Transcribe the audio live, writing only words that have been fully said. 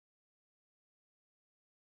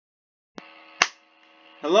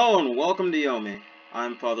Hello and welcome to Yomi.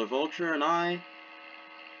 I'm Father Vulture and I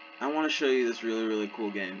want to show you this really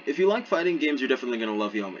cool game. If you like fighting games, you're definitely going to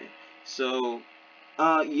love Yomi. So,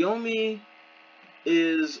 Yomi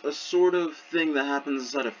is a sort of thing that happens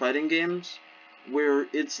inside of fighting games where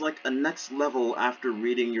it's like a next level after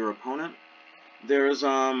reading your opponent. There's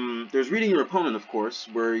reading your opponent, of course,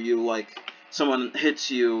 where you someone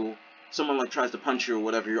hits you, someone tries to punch you or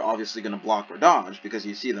whatever, you're obviously going to block or dodge because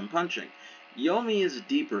you see them punching. Yomi is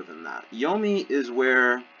deeper than that. Yomi is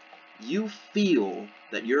where you feel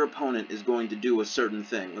that your opponent is going to do a certain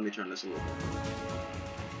thing. Let me turn this a little bit.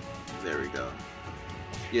 There we go.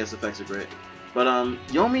 Yes, effects are great. But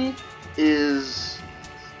Yomi is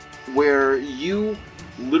where you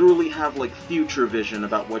literally have future vision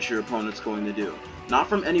about what your opponent's going to do. Not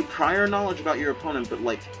from any prior knowledge about your opponent, but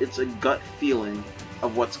it's a gut feeling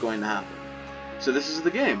of what's going to happen. So this is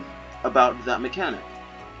the game about that mechanic.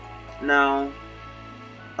 Now,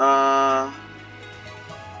 I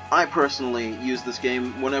personally use this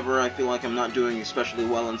game whenever I feel like I'm not doing especially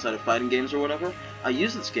well inside of fighting games or whatever. I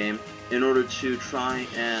use this game in order to try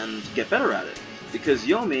and get better at it, because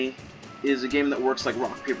Yomi is a game that works like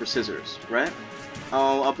rock, paper, scissors, right?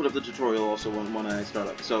 I'll put up the tutorial also when I start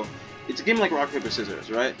up. So, it's a game like rock, paper, scissors,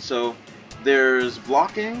 right? So, there's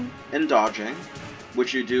blocking and dodging,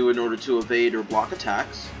 which you do in order to evade or block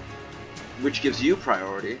attacks, which gives you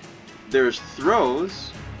priority. There's throws,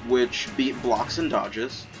 which beat blocks and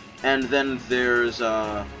dodges, and then there's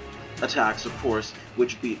attacks, of course,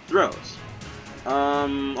 which beat throws.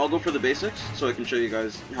 I'll go for the basics so I can show you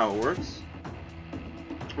guys how it works.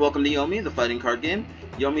 Welcome to Yomi, the fighting card game.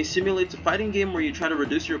 Yomi simulates a fighting game where you try to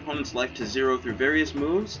reduce your opponent's life to 0 through various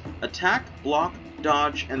moves, attack, block,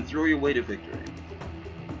 dodge, and throw your way to victory.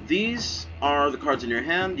 These are the cards in your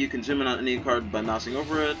hand. You can zoom in on any card by mousing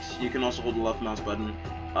over it. You can also hold the left mouse button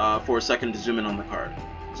for a second to zoom in on the card.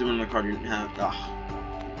 Zoom in on the card you have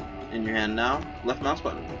in your hand now. Left mouse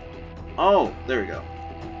button. Oh, there we go.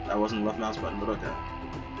 That wasn't the left mouse button, but okay.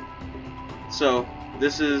 So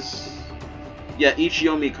this is, yeah. Each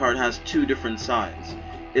Yomi card has two different sides.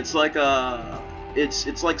 It's like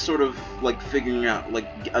it's like sort of like figuring out like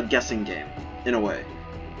a guessing game in a way,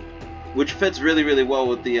 which fits really well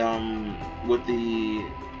with the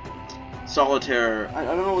solitaire. I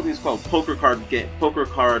don't know what these called, poker card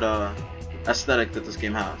aesthetic that this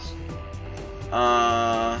game has.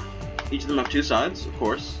 Each of them have two sides, of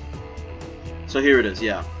course. So here it is,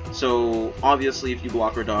 yeah. So obviously, if you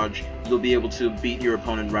block or dodge, you'll be able to beat your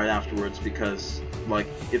opponent right afterwards, because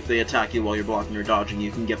if they attack you while you're blocking or dodging,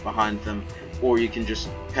 you can get behind them, or you can just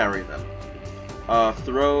parry them.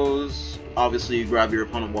 Throws, obviously you grab your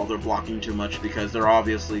opponent while they're blocking too much because they're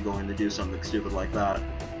obviously going to do something stupid like that.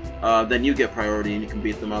 Then you get priority and you can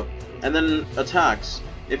beat them up. And then attacks.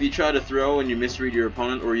 If you try to throw and you misread your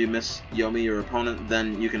opponent, or you miss Yomi your opponent,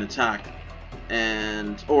 then you can attack,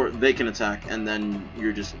 or they can attack, and then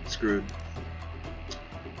you're just screwed.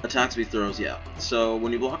 Attacks beat throws, yeah. So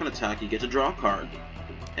when you block an attack, you get to draw a card,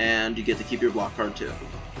 and you get to keep your block card too.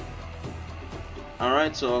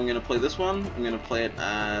 Alright, so I'm gonna play this one. I'm gonna play it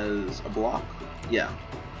as a block. Yeah.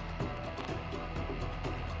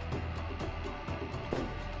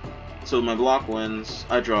 So my block wins,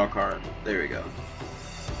 I draw a card. There we go.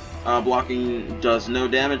 Blocking does no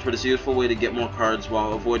damage, but it's a useful way to get more cards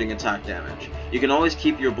while avoiding attack damage. You can always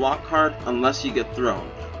keep your block card unless you get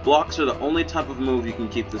thrown. Blocks are the only type of move you can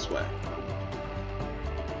keep this way.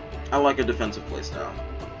 I like a defensive playstyle.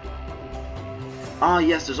 Ah,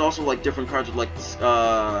 yes, there's also different cards with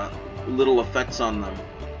little effects on them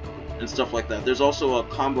and stuff like that. There's also a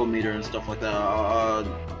combo meter and stuff like that.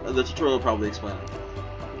 The tutorial will probably explain it.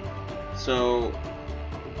 So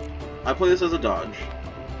I play this as a dodge.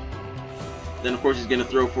 Then of course he's going to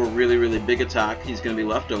throw for a really big attack. He's going to be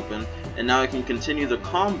left open, and now I can continue the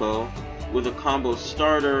combo with a combo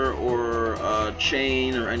starter or a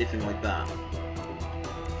chain or anything like that.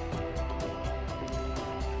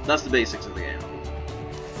 That's the basics of the game.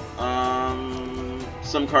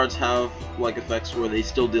 Some cards have effects where they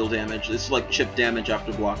still deal damage. It's like chip damage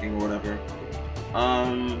after blocking or whatever.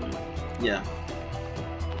 Yeah.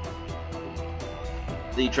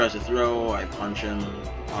 He tries to throw, I punch him,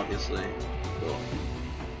 obviously. Cool.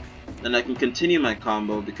 Then I can continue my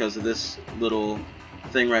combo because of this little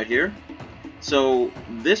thing right here. So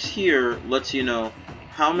this here lets you know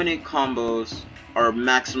how many combos are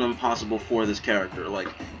maximum possible for this character.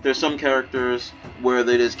 There's some characters where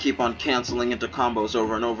they just keep on canceling into combos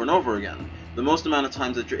over and over again. The most amount of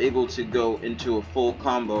times that you're able to go into a full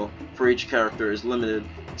combo for each character is limited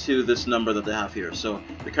to this number that they have here. So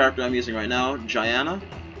the character I'm using right now, Gianna,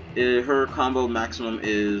 her combo maximum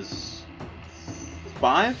is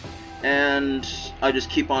 5, and I just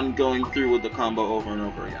keep on going through with the combo over and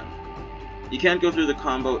over again. You can't go through the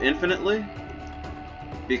combo infinitely,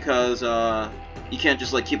 because you can't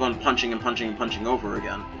just like keep on punching and punching and punching over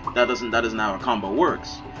again. That isn't how a combo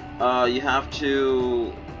works. You have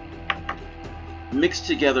to mix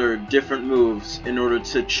together different moves in order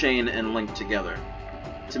to chain and link together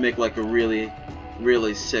to make like a really,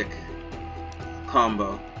 really sick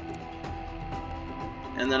combo.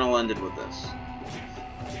 And then I'll end it with this.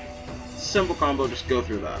 Simple combo, just go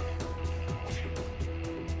through that.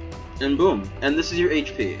 And boom. And this is your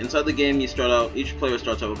HP. Inside the game, you start out, each player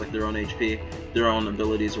starts out with like their own HP, their own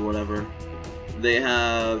abilities or whatever. They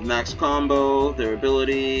have max combo, their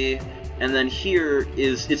ability, and then here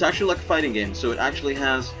is, it's actually like a fighting game, so it actually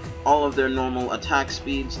has all of their normal attack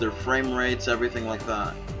speeds, their frame rates, everything like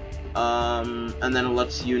that. And then it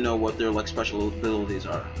lets you know what their like special abilities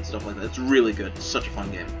are and stuff like that. It's really good. It's such a fun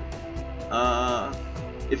game.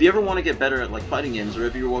 If you ever want to get better at like fighting games, or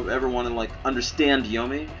if you ever want to like understand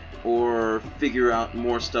Yomi, or figure out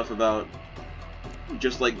more stuff about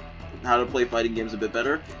just like how to play fighting games a bit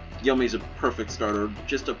better, Yomi's a perfect starter,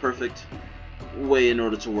 just a perfect way in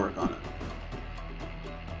order to work on it.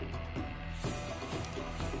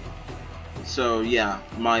 So yeah,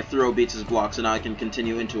 my throw beats his blocks and I can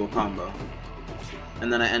continue into a combo.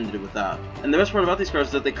 And then I ended it with that. And the best part about these cards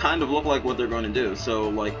is that they kind of look like what they're going to do. So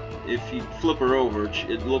like, if you flip her over,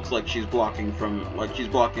 it looks like she's blocking from, like she's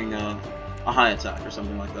blocking a high attack or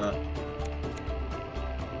something like that.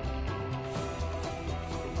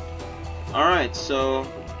 Alright, so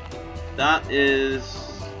that is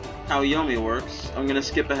how Yomi works. I'm gonna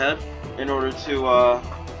skip ahead in order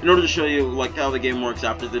to show you like how the game works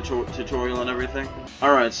after the tutorial and everything.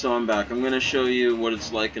 Alright, so I'm back. I'm gonna show you what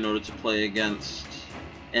it's like in order to play against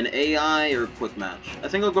an AI or a quick match. I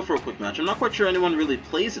think I'll go for a quick match. I'm not quite sure anyone really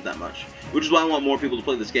plays it that much, which is why I want more people to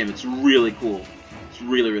play this game. It's really cool. It's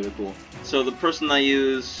really, really cool. So the person I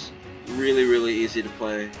use, really, really easy to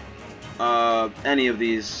play. Any of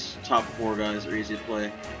these top 4 guys are easy to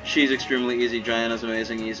play. She's extremely easy, Diana's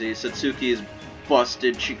amazing easy, Satsuki is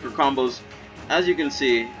busted, her combos, as you can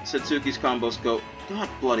see, Satsuki's combos go, god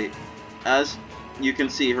bloody, as you can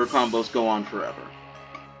see, her combos go on forever.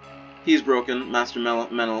 He's broken, Master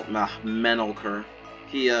Menelker,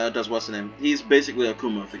 he does what's the name, he's basically a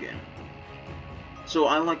Kuma of the game. So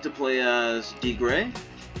I like to play as D. Gray,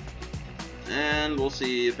 and we'll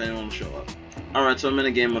see if anyone will show up. Alright, so I'm in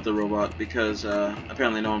a game with a robot because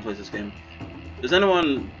apparently no one plays this game. Does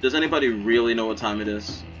anybody really know what time it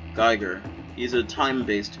is? Geiger. He's a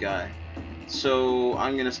time-based guy. So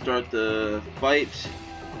I'm gonna start the fight.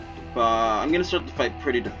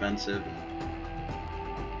 Pretty defensive.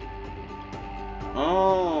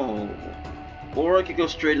 Oh. Or I could go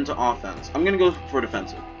straight into offense. I'm gonna go for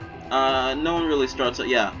defensive. No one really starts it.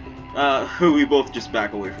 Yeah. We both just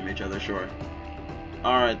back away from each other, sure.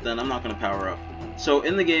 Alright then, I'm not gonna power up. So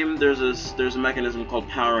in the game, there's a mechanism called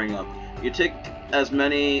powering up. You take as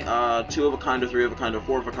many 2 of a kind or 3 of a kind or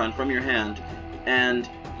 4 of a kind from your hand, and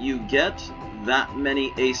you get that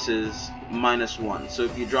many aces minus 1. So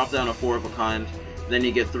if you drop down a 4 of a kind, then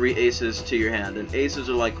you get 3 aces to your hand. And aces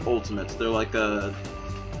are like ultimates. They're like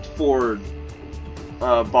 4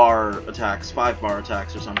 bar attacks, 5 bar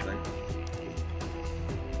attacks or something.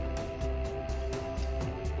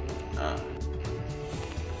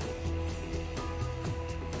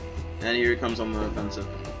 And here he comes on the offensive.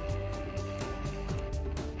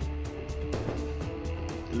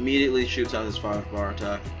 Immediately shoots out his 5 bar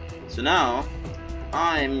attack. So now,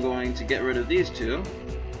 I'm going to get rid of these 2,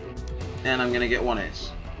 and I'm going to get 1 ace.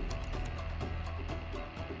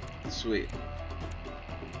 Sweet.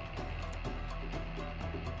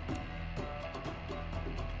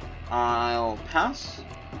 I'll pass.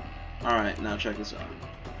 Alright, now check this out.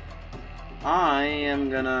 I am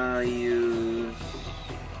gonna use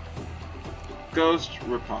Ghost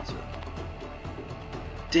Riposte.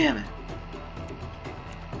 Damn it.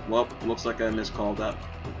 Well, looks like I miscalled that.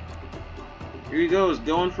 Here he goes,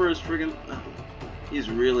 going for his friggin'... He's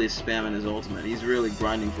really spamming his ultimate. He's really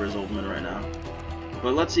grinding for his ultimate right now.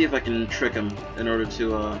 But let's see if I can trick him in order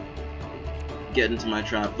to get into my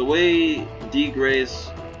trap. The way D. Gray's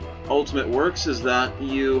ultimate works is that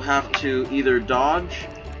you have to either dodge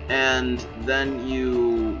and then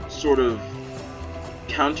you sort of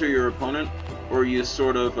counter your opponent, or you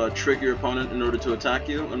sort of trick your opponent in order to attack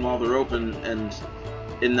you, and while they're open and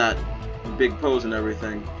in that big pose and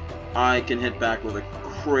everything, I can hit back with a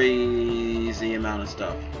crazy amount of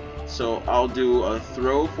stuff. So I'll do a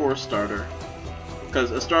throw for a starter,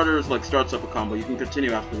 because a starter is like starts up a combo, you can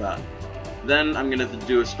continue after that. Then I'm going to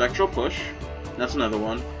do a spectral push, that's another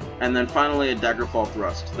one, And then finally a Daggerfall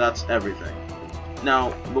Thrust. That's everything.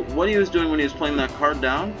 Now, but what he was doing when he was playing that card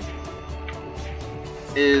down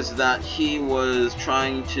is that he was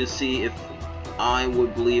trying to see if I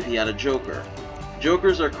would believe he had a Joker.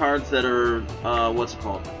 Jokers are cards that are, what's it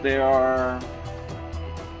called? They are...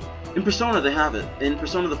 In Persona they have it. In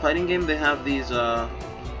Persona the fighting game they have these,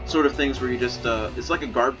 sort of things where you just, it's like a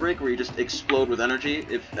guard break where you just explode with energy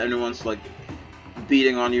if anyone's, like,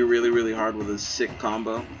 beating on you really, really hard with a sick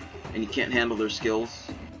combo and you can't handle their skills.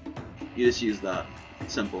 You just use that.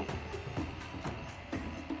 Simple.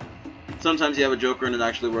 Sometimes you have a Joker and it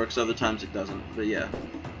actually works, other times it doesn't, but yeah.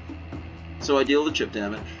 So I deal the chip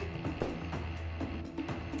damage.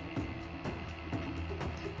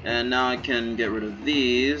 And now I can get rid of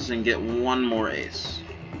these and get one more ace.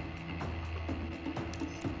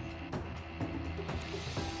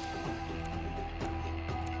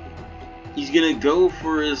 He's gonna go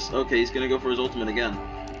for his... Okay, he's gonna go for his ultimate again.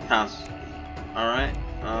 Pass. Alright.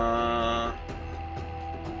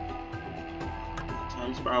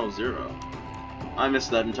 Time spiral 0. I missed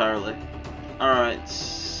that entirely. Alright,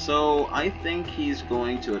 so I think he's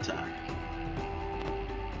going to attack.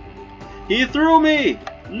 He threw me!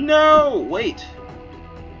 No! Wait!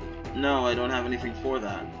 No, I don't have anything for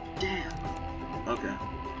that. Damn. Okay.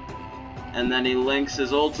 And then he links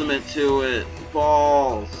his ultimate to it.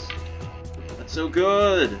 Balls! That's so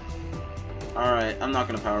good! Alright, I'm not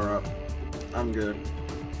gonna power up. I'm good.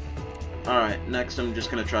 Alright, next I'm just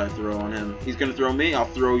gonna try to throw on him. He's gonna throw me, I'll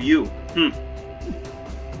throw you.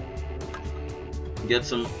 Get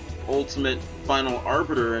some ultimate final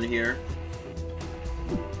arbiter in here.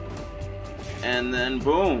 And then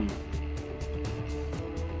boom.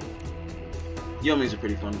 Yomi's a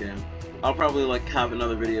pretty fun game. I'll probably like have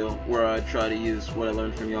another video where I try to use what I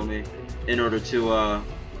learned from Yomi in order to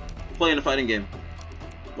play in a fighting game.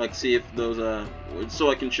 Like see if those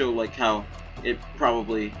so I can show like how it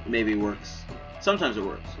probably maybe works. Sometimes it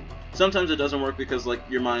works. Sometimes it doesn't work because like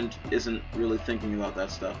your mind isn't really thinking about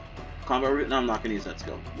that stuff. Combat root? No, I'm not gonna use that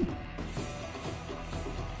skill.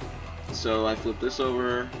 So I flip this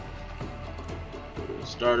over.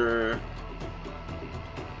 Starter.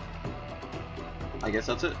 I guess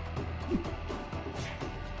that's it.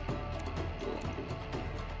 Cool.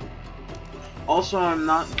 Also, I'm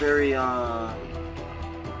not very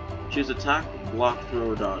choose attack, block,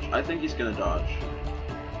 throw, or dodge. I think he's gonna dodge.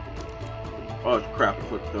 Oh crap, a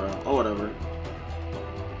quick throw. Oh, whatever.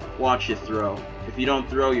 Watch you throw. If you don't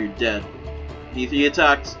throw, you're dead. He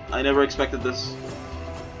attacked. I never expected this.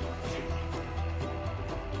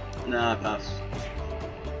 Nah, I pass.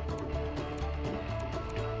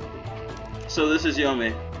 So this is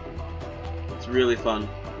Yomi. It's really fun.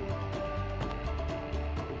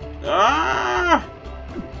 Ah!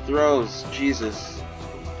 Throws. Jesus.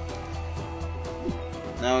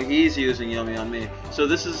 Now he's using Yomi on me. So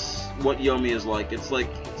this is what Yomi is like. It's like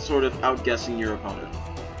sort of outguessing your opponent.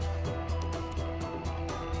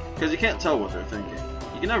 Because you can't tell what they're thinking.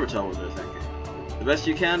 You can never tell what they're thinking. The best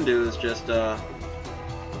you can do is just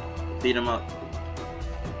beat them up.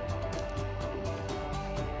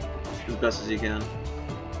 As best as you can.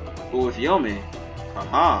 But with Yomi,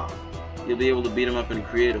 haha, you'll be able to beat them up in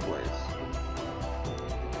creative ways.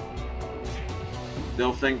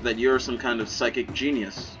 They'll think that you're some kind of psychic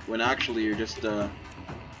genius, when actually you're just a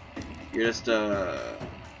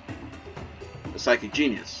psychic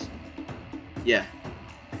genius. Yeah.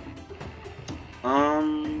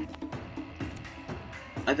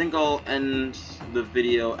 I think I'll end the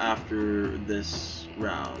video after this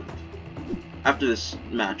round. After this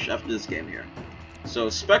match, after this game here. So,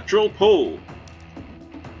 Spectral Pull.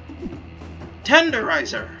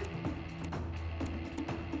 Tenderizer.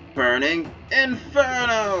 Burning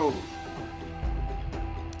Inferno.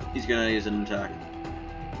 He's gonna use an attack.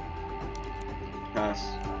 Pass.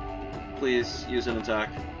 Please, use an attack.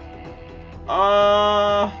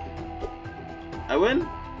 I win?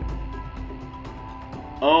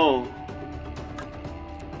 Oh.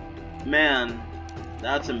 Man.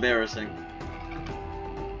 That's embarrassing.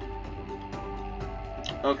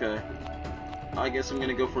 Okay. I guess I'm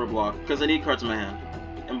gonna go for a block, because I need cards in my hand.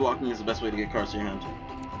 And blocking is the best way to get cards in your hand.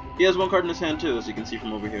 He has one card in his hand too, as you can see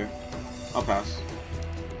from over here. I'll pass.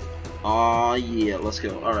 Aw, yeah, let's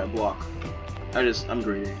go. Alright, block. I'm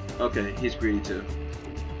greedy. Okay, he's greedy too.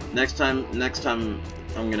 Next time,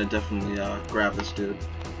 I'm gonna definitely, grab this dude.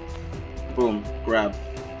 Boom, grab.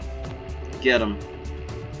 Get him.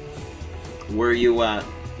 Where are you at?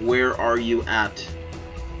 Where are you at?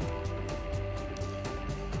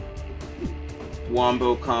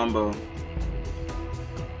 Wombo combo.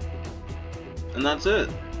 And that's it.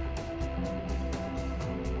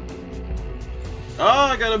 Oh,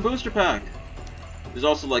 I got a booster pack! There's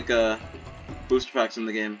also, like, booster packs in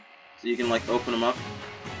the game. So you can, like, open them up.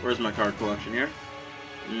 Where's my card collection here?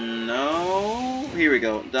 No... Here we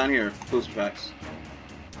go. Down here. Booster packs.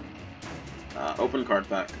 Open card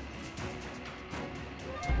pack.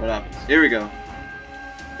 What happens? Here we go.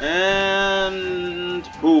 And...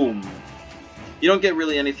 boom. You don't get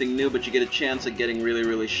really anything new, but you get a chance at getting really,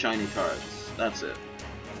 really shiny cards. That's it.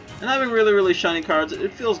 And having really, really shiny cards,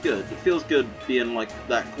 it feels good. It feels good being, like,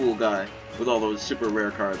 that cool guy with all those super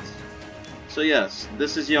rare cards. So yes,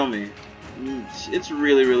 this is Yomi. It's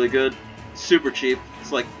really, really good. Super cheap.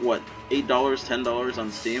 It's like, what, $8, $10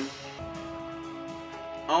 on Steam?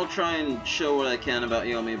 I'll try and show what I can about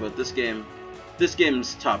Yomi, but this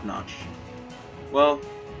game's top-notch. Well,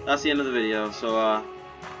 that's the end of the video, so,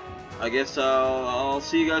 I guess I'll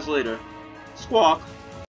see you guys later. Squawk!